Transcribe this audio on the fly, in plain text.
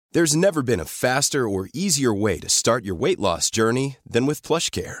There's never been a faster or easier way to start your weight loss journey than with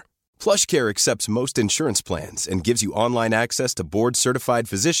PlushCare. PlushCare accepts most insurance plans and gives you online access to board-certified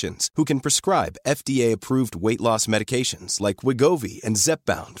physicians who can prescribe FDA-approved weight loss medications like Wegovy and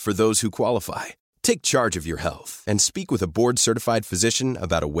Zepbound for those who qualify. Take charge of your health and speak with a board-certified physician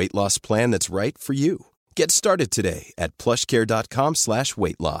about a weight loss plan that's right for you. Get started today at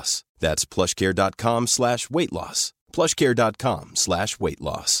plushcare.com/weight-loss. That's plushcare.com/weight-loss.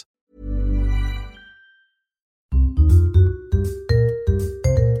 plushcare.com/weight-loss.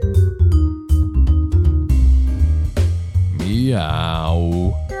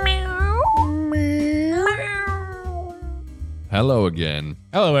 Meow. Hello again.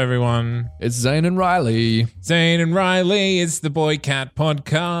 Hello, everyone. It's Zane and Riley. Zane and Riley, it's the Boy Cat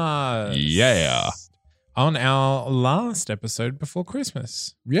Podcast. Yeah. On our last episode before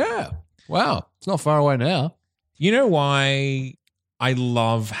Christmas. Yeah. Wow. It's not far away now. You know why I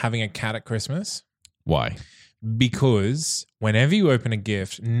love having a cat at Christmas? Why? Because whenever you open a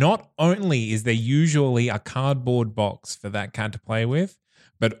gift, not only is there usually a cardboard box for that cat to play with,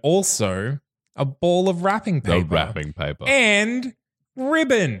 but also a ball of wrapping paper. The wrapping paper. And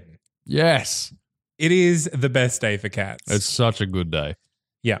ribbon. Yes. It is the best day for cats. It's such a good day.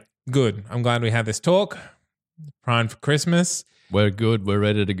 Yeah, good. I'm glad we had this talk. Primed for Christmas. We're good. We're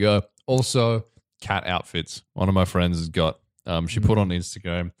ready to go. Also, cat outfits. One of my friends has got, she put on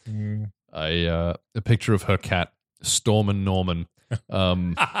Instagram a picture of her cat, Storm and Norman,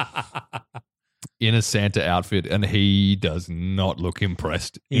 in a Santa outfit, and he does not look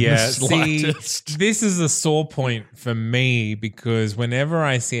impressed in the slightest. See, this is a sore point for me because whenever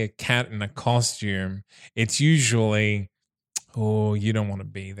I see a cat in a costume, it's usually, oh, you don't want to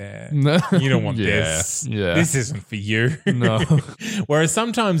be there. No. You don't want this. Yeah. This isn't for you. No. Whereas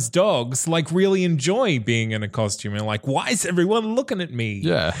sometimes dogs really enjoy being in a costume and why is everyone looking at me?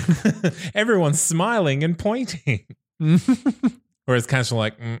 Yeah. Everyone's smiling and pointing. Whereas cats are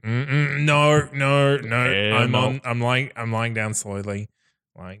like, no. Yeah, I'm lying down slowly.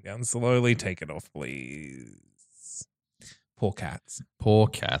 Lying down slowly. Take it off, please. Poor cats. Poor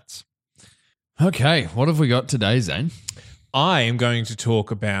cats. Okay, what have we got today, Zane? I am going to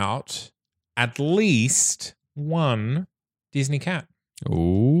talk about at least one Disney cat.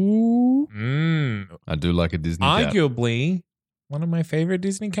 Ooh. I do like a Disney cat. Arguably one of my favorite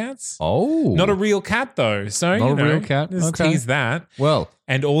Disney cats. Oh. Not a real cat, though. So, Not a real cat? Just Okay. tease that. Well.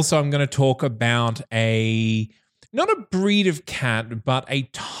 And also I'm going to talk about not a breed of cat, but a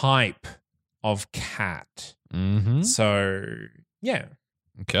type of cat. Mm-hmm. So, yeah.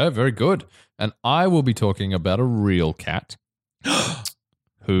 Okay, very good. And I will be talking about a real cat.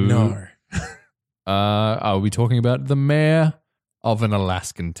 Who? No. I'll be talking about the mayor of an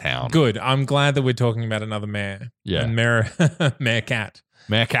Alaskan town. Good. I'm glad that we're talking about another mayor. Yeah. And mayor cat.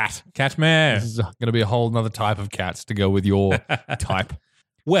 Mayor cat. Cat mayor. This is going to be a whole nother type of cats to go with your type.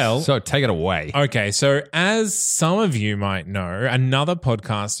 Well, So take it away. okay, so as some of you might know, another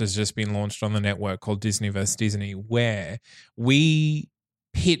podcast has just been launched on the network called Disney vs. Disney, where we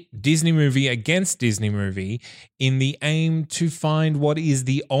pit Disney movie against Disney movie in the aim to find what is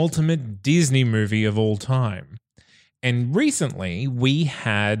the ultimate Disney movie of all time. And recently we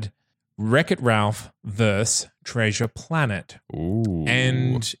had Wreck-It Ralph vs. Treasure Planet. Ooh.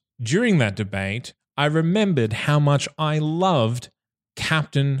 And during that debate, I remembered how much I loved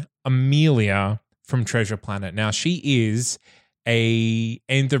Captain Amelia from Treasure Planet. Now, she is a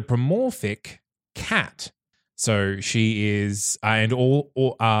anthropomorphic cat. So she is, and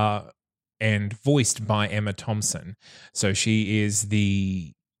voiced by Emma Thompson. So she is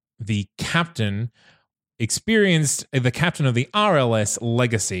the captain, the captain of the RLS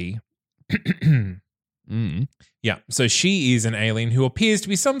Legacy. Yeah, so she is an alien who appears to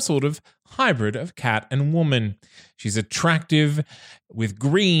be some sort of hybrid of cat and woman. She's attractive with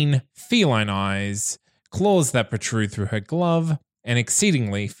green feline eyes, claws that protrude through her glove, and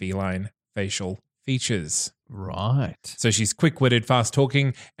exceedingly feline facial features. Right. So she's quick-witted,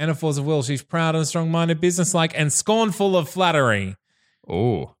 fast-talking, and a force of will. She's proud and strong-minded, businesslike, and scornful of flattery.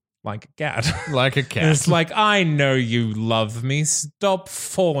 Oh. Like a cat. Like a cat. It's like, I know you love me. Stop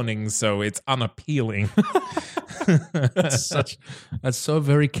fawning so it's unappealing. That's so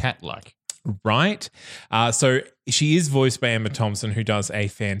very cat-like. Right? So she is voiced by Emma Thompson, who does a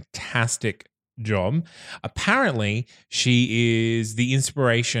fantastic job. Apparently, the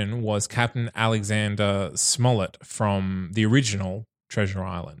inspiration was Captain Alexander Smollett from the original Treasure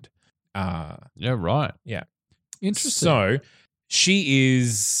Island. Yeah, right. Yeah. Interesting. So she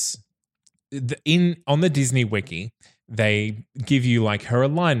is on the Disney Wiki. They give you her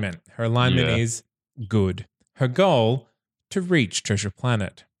alignment. Her alignment Yeah. is good. Her goal, to reach Treasure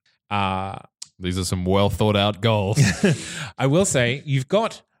Planet. These are some well thought out goals. I will say, you've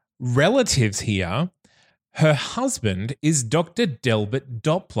got relatives here. Her husband is Dr. Delbert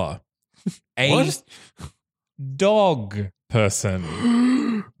Doppler, a dog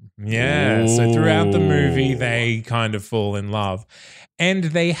person. Yeah. So throughout the movie, they kind of fall in love. And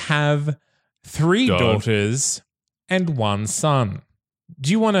they have 3 daughters and 1 son.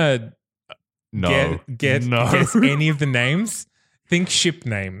 Do you want to guess any of the names? Think ship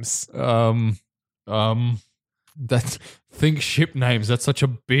names. Think ship names. That's such a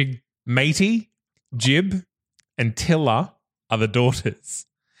big... Matey, Jib, and Tilla are the daughters.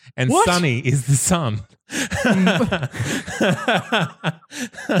 And What? Sonny is the son.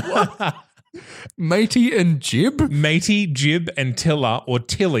 What? Matey and Jib? Matey, Jib, and Tilla or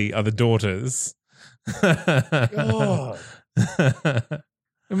Tilly are the daughters. God.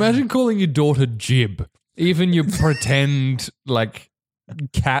 Imagine calling your daughter Jib. Even your pretend, like,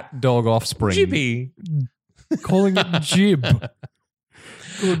 cat dog offspring. Jibby. Calling it Jib.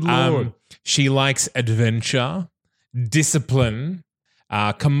 Good Lord. She likes adventure, discipline,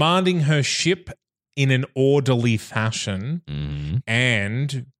 commanding her ship in an orderly fashion,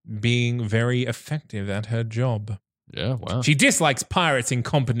 and being very effective at her job. Yeah, wow. She dislikes pirates,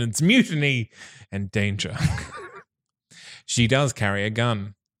 incompetence, mutiny, and danger. She does carry a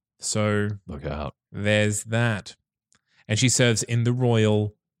gun. So Look out. there's that. And she serves in the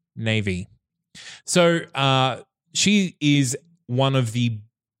Royal Navy. So she is one of the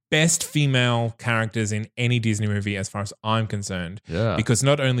best female characters in any Disney movie as far as I'm concerned. Yeah. Because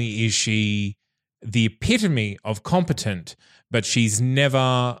not only is she the epitome of competent, but she's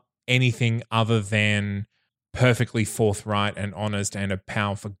never anything other than perfectly forthright and honest and a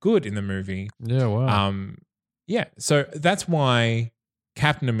power for good in the movie. Yeah, wow. Yeah, so that's why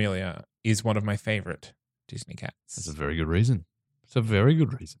Captain Amelia is one of my favorite Disney cats. That's a very good reason. It's a very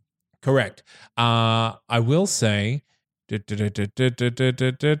good reason. Correct. I will say, no,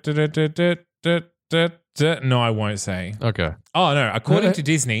 I won't say. Okay. Oh, no, according to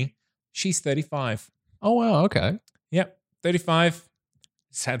Disney, she's 35. Oh, wow. Okay. Yep, 35.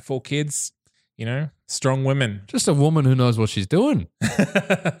 She's had 4 kids, strong women. Just a woman who knows what she's doing.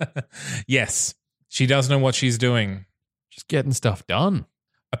 Yes, she does know what she's doing. She's getting stuff done.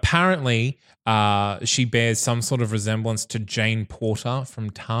 Apparently, she bears some sort of resemblance to Jane Porter from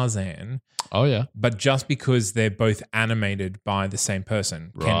Tarzan, Oh, yeah. but just because they're both animated by the same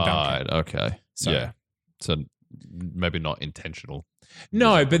person, Ken Right. Duncan. Okay. So- Yeah. So maybe not intentional.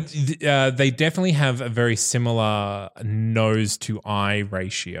 No, but they definitely have a very similar nose to eye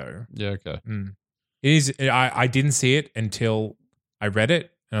ratio. Yeah. Okay. It is. I didn't see it until I read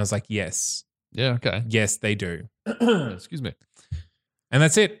it, and I was like, yes, Yeah. Okay. yes, they do. Excuse me. And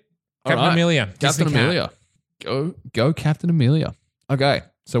that's it. All Captain right. Amelia. Captain Disney cat. Amelia. Go Captain Amelia. Okay.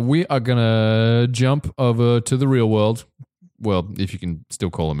 So we are going to jump over to the real world. Well, if you can still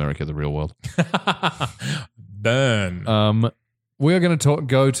call America the real world. Burn. We are going to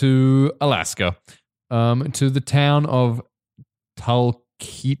go to Alaska, to the town of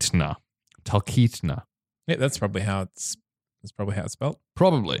Talkeetna. Talkeetna. Yeah, that's probably how it's spelled.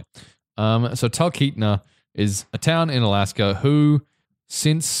 Probably. So Talkeetna is a town in Alaska who,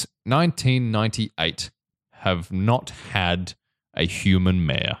 since 1998, have not had a human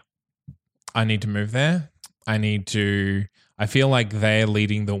mayor. I need to move there. I feel like they're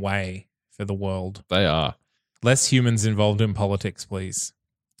leading the way for the world. They are. Less humans involved in politics, please.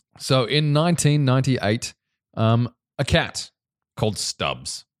 So in 1998, a cat called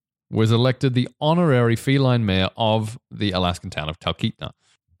Stubbs was elected the honorary feline mayor of the Alaskan town of Talkeetna.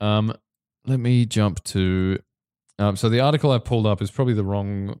 Let me jump to... so the article I pulled up is probably the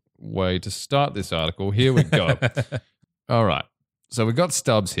wrong way to start this article. Here we go. All right. So we got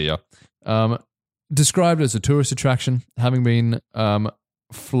Stubbs here. Described as a tourist attraction, having been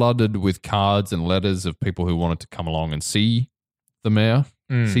flooded with cards and letters of people who wanted to come along and see the mayor,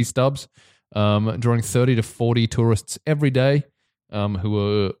 see Stubbs, drawing 30 to 40 tourists every day who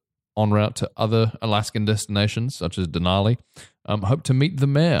were en route to other Alaskan destinations such as Denali, hope to meet the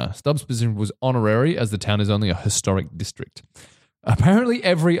mayor. Stubbs' position was honorary as the town is only a historic district. Apparently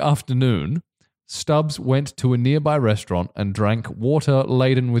every afternoon, Stubbs went to a nearby restaurant and drank water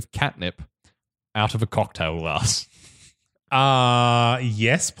laden with catnip out of a cocktail glass.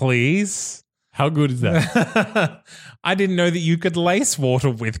 Yes, please. How good is that? I didn't know that you could lace water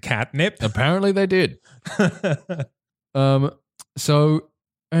with catnip. Apparently they did. So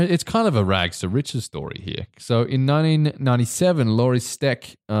it's kind of a rags to riches story here. So in 1997, Laurie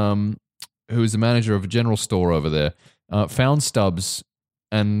Steck, who is the manager of a general store over there, found Stubbs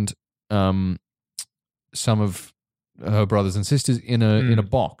and some of her brothers and sisters in a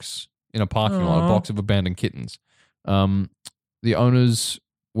box in a parking lot, a box of abandoned kittens. The owners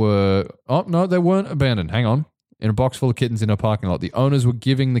were they weren't abandoned. Hang on, in a box full of kittens in a parking lot. The owners were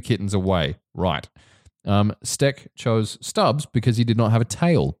giving the kittens away. Right. Steck chose Stubbs because he did not have a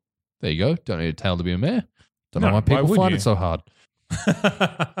tail. There you go. Don't need a tail to be a mayor. Don't know why people find it so hard.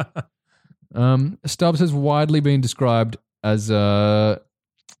 Stubbs has widely been described as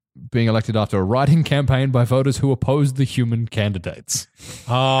being elected after a write-in campaign by voters who opposed the human candidates.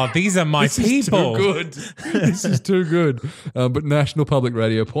 Oh, these are my people. This is too good. But National Public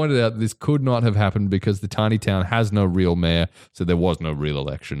Radio pointed out that this could not have happened because the tiny town has no real mayor, so there was no real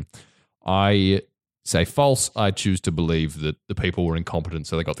election. I say false. I choose to believe that the people were incompetent,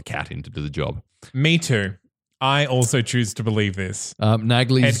 so they got the cat in to do the job. Me too. I also choose to believe this.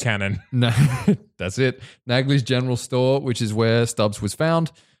 Nagley's headcanon. That's it. Nagley's General Store, which is where Stubbs was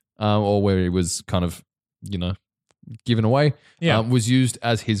found, or where he was kind of, given away, was used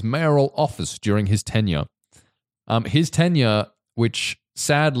as his mayoral office during his tenure. His tenure, which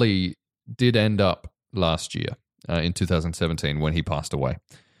sadly did end up last year in 2017 when he passed away.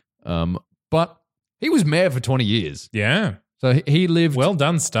 But he was mayor for 20 years. Yeah. So he lived. Well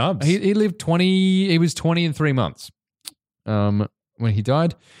done, Stubbs. He lived 20. He was 20 and 3 months when he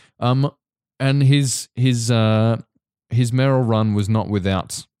died. And his mayoral run was not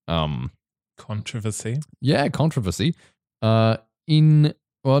without controversy. Yeah, controversy. Maybe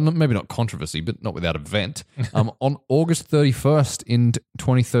not controversy, but not without event. On August 31st in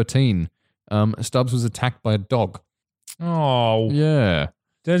 2013, Stubbs was attacked by a dog. Oh, yeah.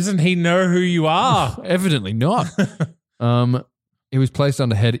 Doesn't he know who you are? Evidently not. He was placed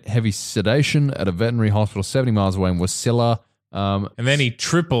under heavy sedation at a veterinary hospital 70 miles away in Wasilla. And then he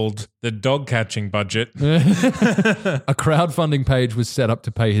tripled the dog catching budget. A crowdfunding page was set up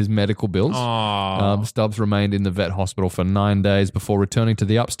to pay his medical bills. Stubbs remained in the vet hospital for 9 days before returning to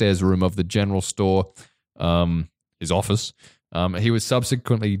the upstairs room of the general store, his office. He was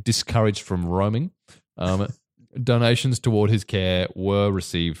subsequently discouraged from roaming. Donations toward his care were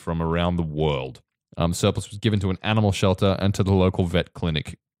received from around the world. Surplus was given to an animal shelter and to the local vet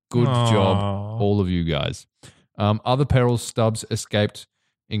clinic. Good job, all of you guys. Other perils Stubbs escaped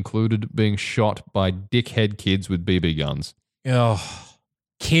included being shot by dickhead kids with BB guns. Oh,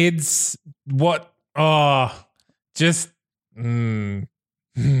 kids, what? Oh, just...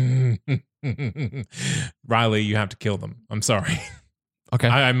 Riley, you have to kill them. I'm sorry. Okay.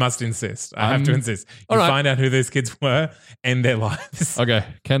 I must insist. I have to insist. You find out who those kids were and their lives. Okay,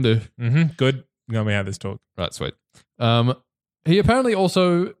 can do. Good. Let me have this talk. Right, sweet. He apparently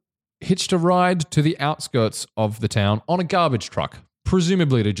also hitched a ride to the outskirts of the town on a garbage truck,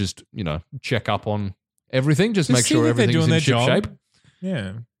 presumably to just, check up on everything, just make sure everything's in ship shape.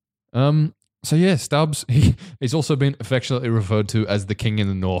 Yeah. So yeah, Stubbs, he's also been affectionately referred to as the King in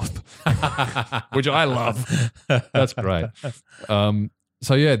the North, which I love. That's great.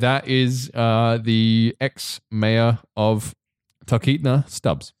 So yeah, that is the ex-mayor of Talkeetna,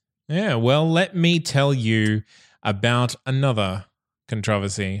 Stubbs. Yeah, well, let me tell you about another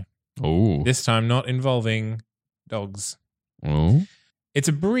controversy. Oh. This time not involving dogs. Oh. It's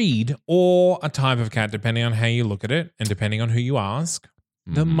a breed or a type of cat, depending on how you look at it and depending on who you ask.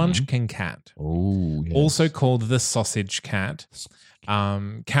 The Munchkin cat. Oh, yes. Also called the sausage cat.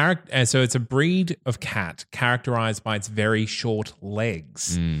 So it's a breed of cat characterized by its very short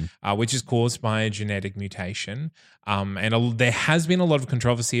legs, which is caused by a genetic mutation. There has been a lot of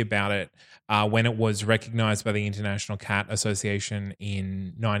controversy about it when it was recognized by the International Cat Association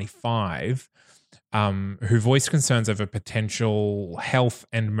in 1995, who voiced concerns over potential health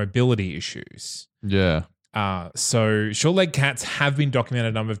and mobility issues. Yeah. So short-legged cats have been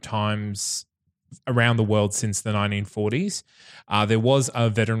documented a number of times around the world since the 1940s. There was a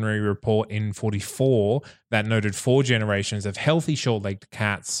veterinary report in 1944 that noted 4 generations of healthy short-legged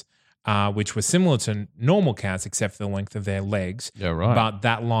cats, which were similar to normal cats except for the length of their legs. Yeah, right. But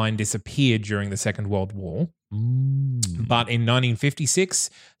that line disappeared during the Second World War. But in 1956,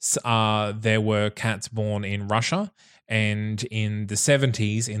 there were cats born in Russia and in the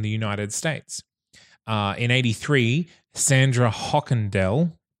 70s in the United States. In 1983, Sandra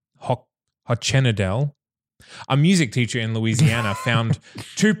Hochenadel, a music teacher in Louisiana, found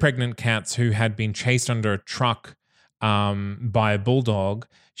 2 pregnant cats who had been chased under a truck by a bulldog.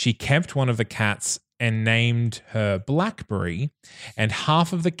 She kept one of the cats and named her Blackberry, and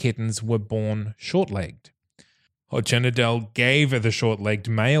half of the kittens were born short-legged. Hochenadel gave the short-legged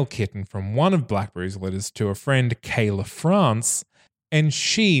male kitten from one of Blackberry's litters to a friend, Kayla France, and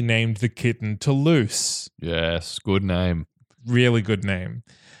she named the kitten Toulouse. Yes, good name. Really good name.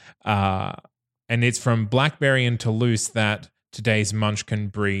 And And it's from Blackberry and Toulouse that today's Munchkin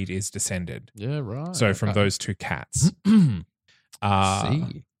breed is descended. Yeah, right. So from those two cats. See.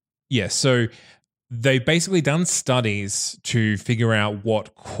 Yeah, so they've basically done studies to figure out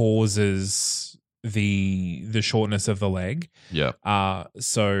what causes the shortness of the leg. Yeah.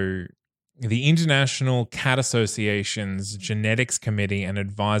 So the International Cat Association's Genetics Committee and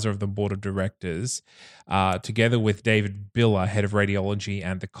advisor of the board of directors, together with David Biller, head of radiology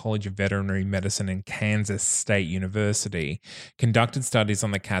at the College of Veterinary Medicine in Kansas State University, conducted studies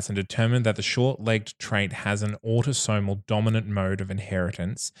on the cats and determined that the short-legged trait has an autosomal dominant mode of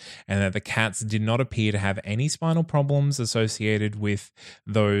inheritance and that the cats did not appear to have any spinal problems associated with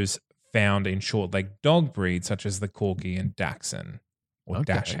those found in short-legged dog breeds such as the Corgi and Dachshund. Or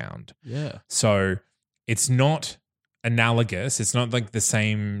Dachshund. Yeah. So it's not analogous. It's not like the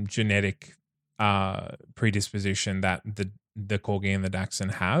same genetic predisposition that the Corgi and the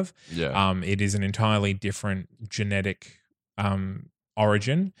Dachshund have. Yeah. It is an entirely different genetic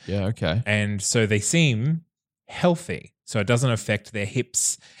origin. Yeah, okay. And so they seem healthy. So it doesn't affect their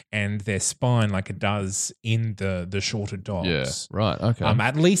hips and their spine like it does in the shorter dogs. Yeah, right, okay.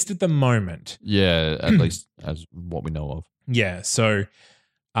 At least at the moment. Yeah, at least as what we know of. Yeah. So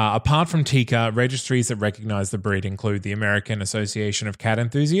apart from Tika, registries that recognize the breed include the American Association of Cat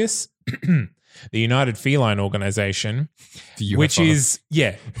Enthusiasts, the United Feline Organization, which is,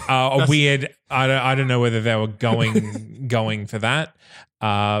 a weird, I don't know whether they were going for that.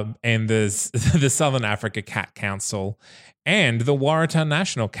 And there's the Southern Africa Cat Council and the Waratah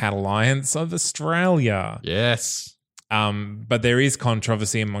National Cat Alliance of Australia. Yes. But there is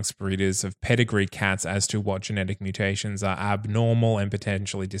controversy amongst breeders of pedigree cats as to what genetic mutations are abnormal and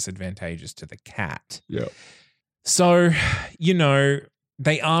potentially disadvantageous to the cat. Yeah. So,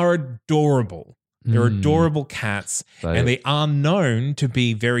 they are adorable. They're adorable cats, and they are known to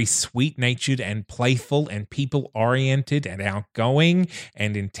be very sweet-natured and playful and people-oriented and outgoing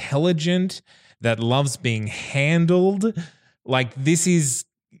and intelligent that loves being handled. Like, this is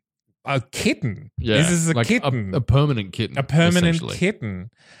a kitten. Yeah, this is a like kitten. A permanent kitten. A permanent essentially.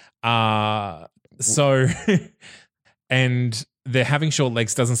 kitten. So, and the having short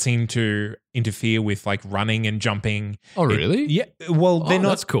legs doesn't seem to interfere with like running and jumping. Oh, really? Yeah. Well, they're not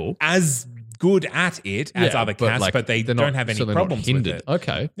that's cool. as good at it as other cats, but they don't have any problems with it.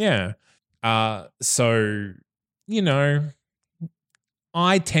 Okay. Yeah. So,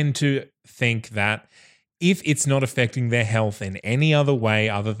 I tend to think that if it's not affecting their health in any other way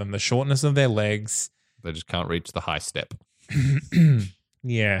other than the shortness of their legs, they just can't reach the high step.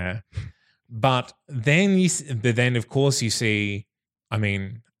 Yeah. But then of course you see, I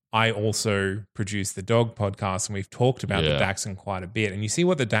mean, I also produce the dog podcast and we've talked about the Dachshund quite a bit. And you see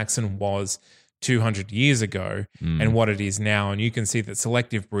what the Dachshund was 200 years ago and what it is now. And you can see that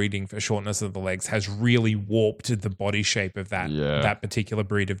selective breeding for shortness of the legs has really warped the body shape of that particular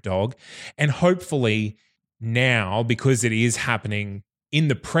breed of dog. And hopefully now, because it is happening in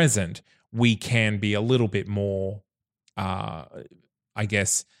the present, we can be a little bit more, I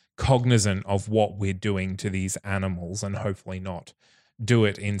guess, cognizant of what we're doing to these animals and hopefully not do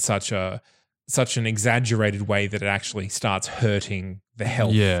it in such an exaggerated way that it actually starts hurting the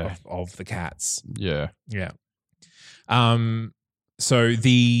health of the cats. Yeah. Yeah. So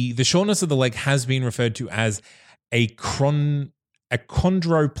the shortness of the leg has been referred to as a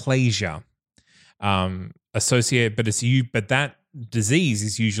chondroplasia. But that disease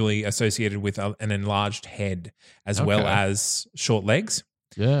is usually associated with an enlarged head as well as short legs.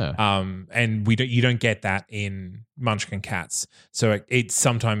 Yeah. And you don't get that in Munchkin cats. So it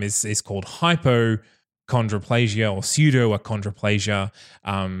sometimes is called hypochondroplasia or pseudoachondroplasia.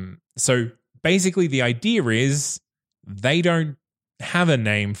 So basically the idea is they don't have a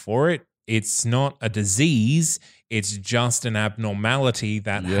name for it. It's not a disease. It's just an abnormality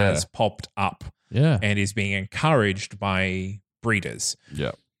that has popped up and is being encouraged by breeders.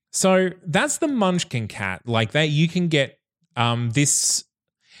 Yeah. So that's the Munchkin cat. Like you can get this.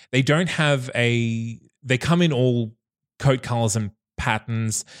 They don't have they come in all coat colors and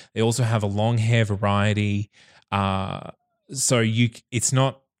patterns. They also have a long hair variety. So it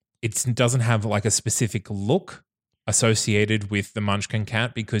doesn't have like a specific look associated with the Munchkin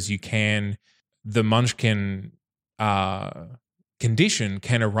cat because the Munchkin condition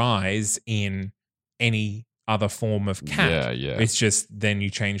can arise in any other form of cat. Yeah. It's just then you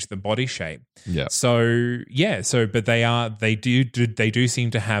change the body shape. Yeah. But they do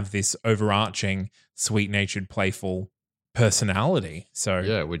seem to have this overarching sweet-natured, playful personality. So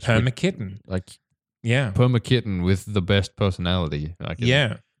perma kitten. Perma kitten with the best personality.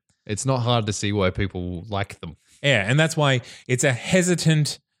 Yeah. It's not hard to see why people like them. Yeah, and that's why it's a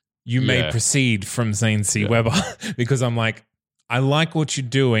hesitant you may Yeah. proceed from Zane C. Yeah. Weber because I'm like, I like what you're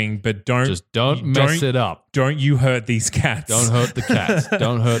doing, but Don't mess it up. Don't you hurt these cats. Don't hurt the cats.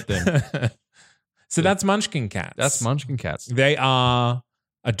 Don't hurt them. So that's Munchkin cats. That's Munchkin cats. They are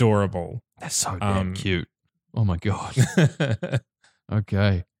adorable. They're so damn cute. Oh my God.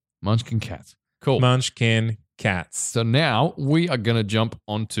 Okay. Munchkin cats. Cool. Munchkin cats. So now we are going to jump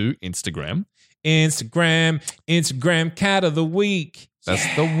onto Instagram. Instagram cat of the week.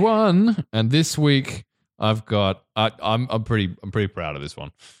 That's the one. And this week I've got I'm pretty proud of this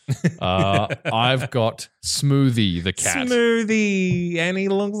one. I've got Smoothie the cat. Smoothie. And he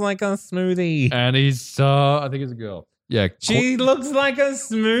looks like a smoothie. And he's I think it's a girl. Yeah. She looks like a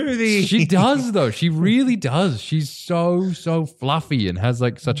smoothie. She does though. She really does. She's so fluffy and has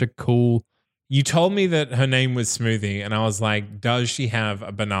like such a cool. You told me that her name was Smoothie, and I was like, does she have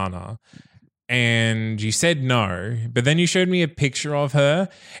a banana? And you said no, but then you showed me a picture of her,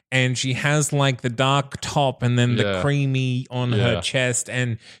 and she has like the dark top and then the Yeah. creamy on her chest,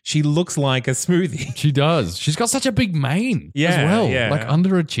 and she looks like a smoothie. She does. She's got such a big mane as Yeah, well. yeah. Like under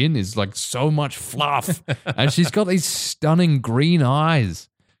her chin is like so much fluff. And she's got these stunning green eyes.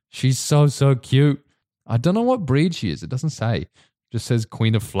 She's so cute. I don't know what breed she is. It doesn't say. It just says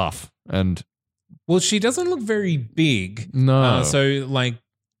Queen of Fluff. And Well, she doesn't look very big. no. So like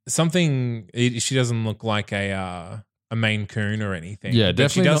she doesn't look like a Maine Coon or anything. Yeah,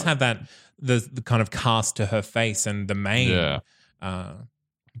 But she definitely does not- have that the kind of cast to her face and the mane. Yeah. Uh,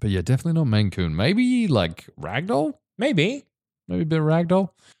 But yeah, definitely not Maine Coon. Maybe like Ragdoll? maybe. Maybe a bit of Ragdoll?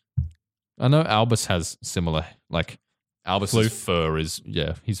 I know Albus has similar, like Albus's Floof. fur is,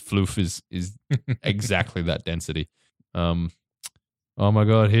 his floof is exactly that density. Oh my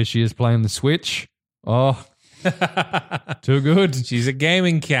God, here she is playing the Switch. Oh, too good. She's a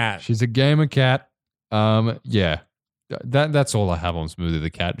gaming cat. She's a gamer cat. Yeah, that's all I have on Smoothie the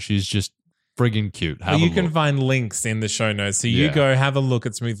cat. She's just friggin' cute. Have Well, a you can look. find links in the show notes. So you Yeah. go have a look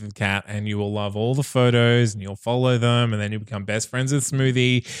at Smoothie the Cat and you will love all the photos and you'll follow them and then you'll become best friends with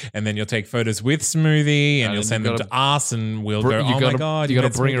Smoothie and then you'll take photos with Smoothie and And you'll then send you them to gotta us and we'll Br- go, you oh gotta, my God. you got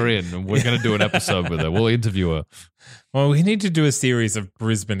met to bring her Smoothie." in, and we're going to do an episode with her. We'll interview her. Well, we need to do a series of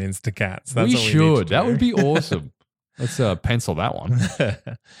Brisbane Instacats. That's we what we should. need to That do. would be awesome. Let's pencil that one.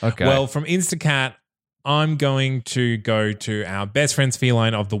 Okay. Well, from Instacat, I'm going to go to our best friends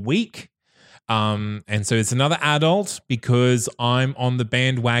feline of the week. And so it's another adult because I'm on the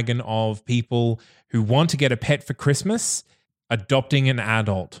bandwagon of people who want to get a pet for Christmas, adopting an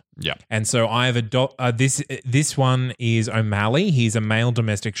adult. yeah. And so I have this one is O'Malley. He's a male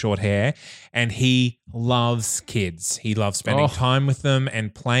domestic short hair and he loves kids. He loves spending Oh. time with them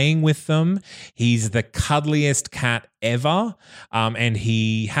and playing with them. He's the cuddliest cat ever. And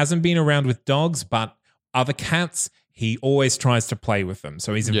he hasn't been around with dogs, but other cats, he always tries to play with them.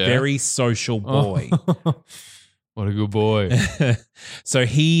 So he's a Yeah. very social boy. Oh. What a good boy. So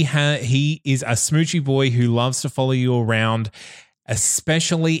he is a smoochy boy who loves to follow you around,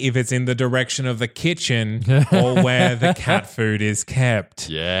 especially if it's in the direction of the kitchen or where the cat food is kept.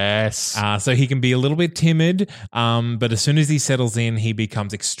 Yes. So he can be a little bit timid, but as soon as he settles in, he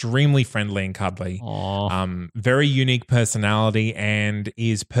becomes extremely friendly and cuddly. Aw. Very unique personality and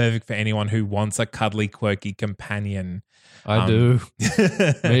is perfect for anyone who wants a cuddly, quirky companion. I do.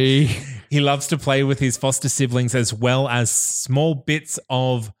 Me. He loves to play with his foster siblings as well as small bits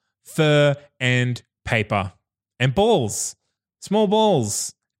of fur and paper and balls. Small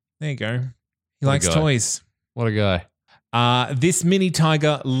balls. There you go. He What a likes guy. toys. What a guy. This mini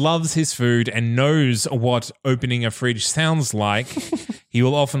tiger loves his food and knows what opening a fridge sounds like. He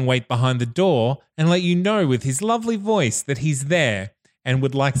will often wait behind the door and let you know with his lovely voice that he's there and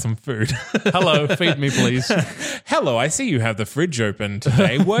would like some food. Hello, feed me, please. Hello, I see you have the fridge open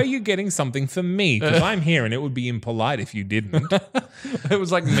today. Were you getting something for me? Because I'm here and it would be impolite if you didn't. It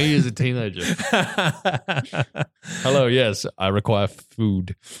was like me as a teenager. Hello, yes, I require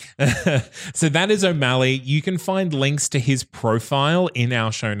food. So that is O'Malley. You can find links to his profile in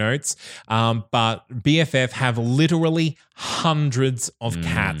our show notes. But BFF have literally hundreds of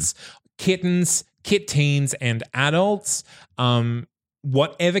cats, kittens, kit teens, and adults.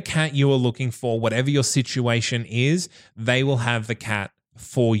 Whatever cat you are looking for, whatever your situation is, they will have the cat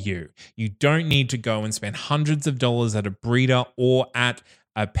for you. You don't need to go and spend hundreds of dollars at a breeder or at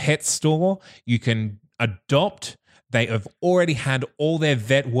a pet store. You can adopt. They have already had all their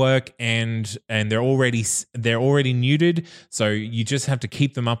vet work and they're already neutered. So you just have to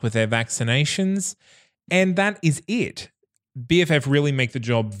keep them up with their vaccinations. And that is it. BFF really make the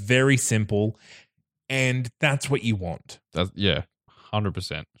job very simple. And that's what you want. Yeah,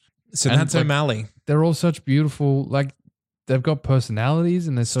 100%. So And, that's like, O'Malley. They're all such beautiful, like, they've got personalities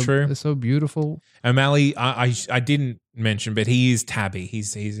and they're so beautiful. O'Malley, I didn't mention, but he is Tabby.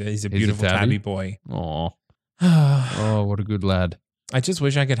 He's a beautiful tabby boy. Oh, what a good lad. I just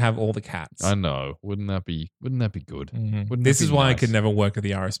wish I could have all the cats. I know. Wouldn't that be good? Mm-hmm. This is why I could never work at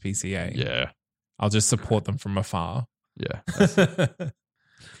the RSPCA. Yeah. I'll just support them from afar. Yeah.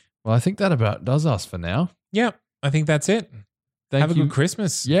 Well, I think that about does us for now. Yeah, I think that's it. Have a good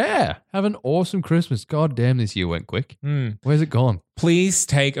Christmas. Yeah. Have an awesome Christmas. God damn, this year went quick. Where's it gone? Please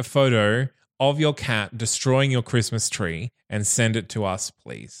take a photo of your cat destroying your Christmas tree and send it to us,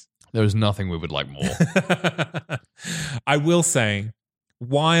 please. There is nothing we would like more. I will say,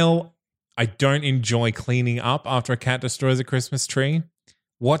 while I don't enjoy cleaning up after a cat destroys a Christmas tree,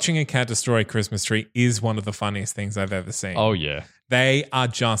 watching a cat destroy a Christmas tree is one of the funniest things I've ever seen. Oh, yeah. They are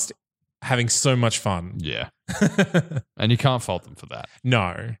just having so much fun. Yeah. And you can't fault them for that.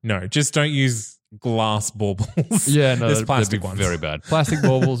 No. Just don't use glass baubles. Yeah, no. There's plastic ones. Very bad. Plastic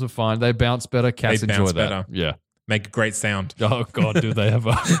baubles are fine. They bounce better. Cats enjoy that. Better. Yeah. Make a great sound. Oh, God, do they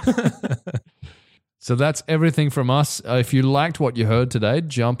ever. So that's everything from us. If you liked what you heard today,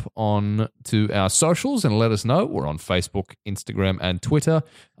 jump on to our socials and let us know. We're on Facebook, Instagram, and Twitter.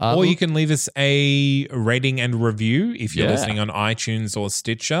 Or you can leave us a rating and review if you're listening on iTunes or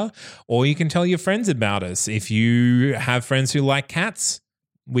Stitcher. Or you can tell your friends about us. If you have friends who like cats,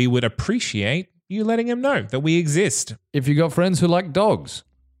 we would appreciate you letting them know that we exist. If you got friends who like dogs,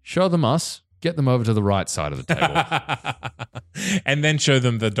 show them us. Get them over to the right side of the table. And then show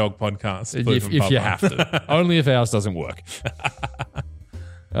them the dog podcast. If you have to. Only if ours doesn't work.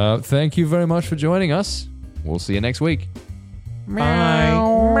 Thank you very much for joining us. We'll see you next week. Bye.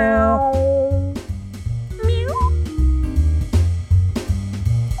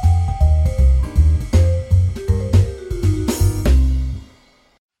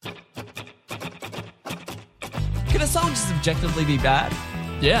 Can a song just objectively be bad?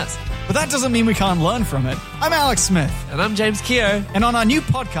 Yes. But that doesn't mean we can't learn from it. I'm Alex Smith. And I'm James Keogh. And on our new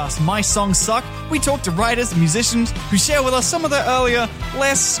podcast, My Songs Suck, we talk to writers and musicians who share with us some of their earlier,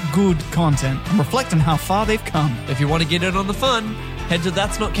 less good content and reflect on how far they've come. If you want to get in on the fun, head to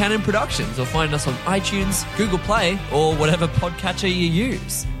That's Not Canon Productions or find us on iTunes, Google Play, or whatever podcatcher you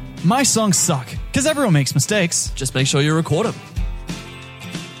use. My Songs Suck, because everyone makes mistakes. Just make sure you record them.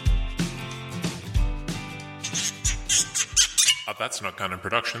 That's Not Canon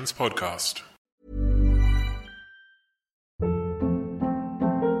Productions podcast.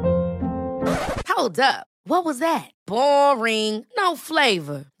 Hold up. What was that? Boring. No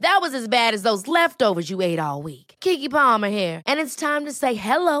flavor. That was as bad as those leftovers you ate all week. Keke Palmer here. And it's time to say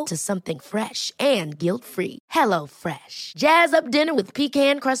hello to something fresh and guilt-free. Hello Fresh. Jazz up dinner with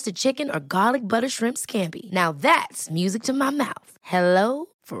pecan-crusted chicken or garlic butter shrimp scampi. Now that's music to my mouth. Hello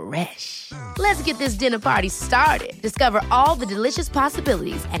Fresh. Let's get this dinner party started. Discover all the delicious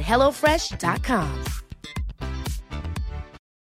possibilities at HelloFresh.com.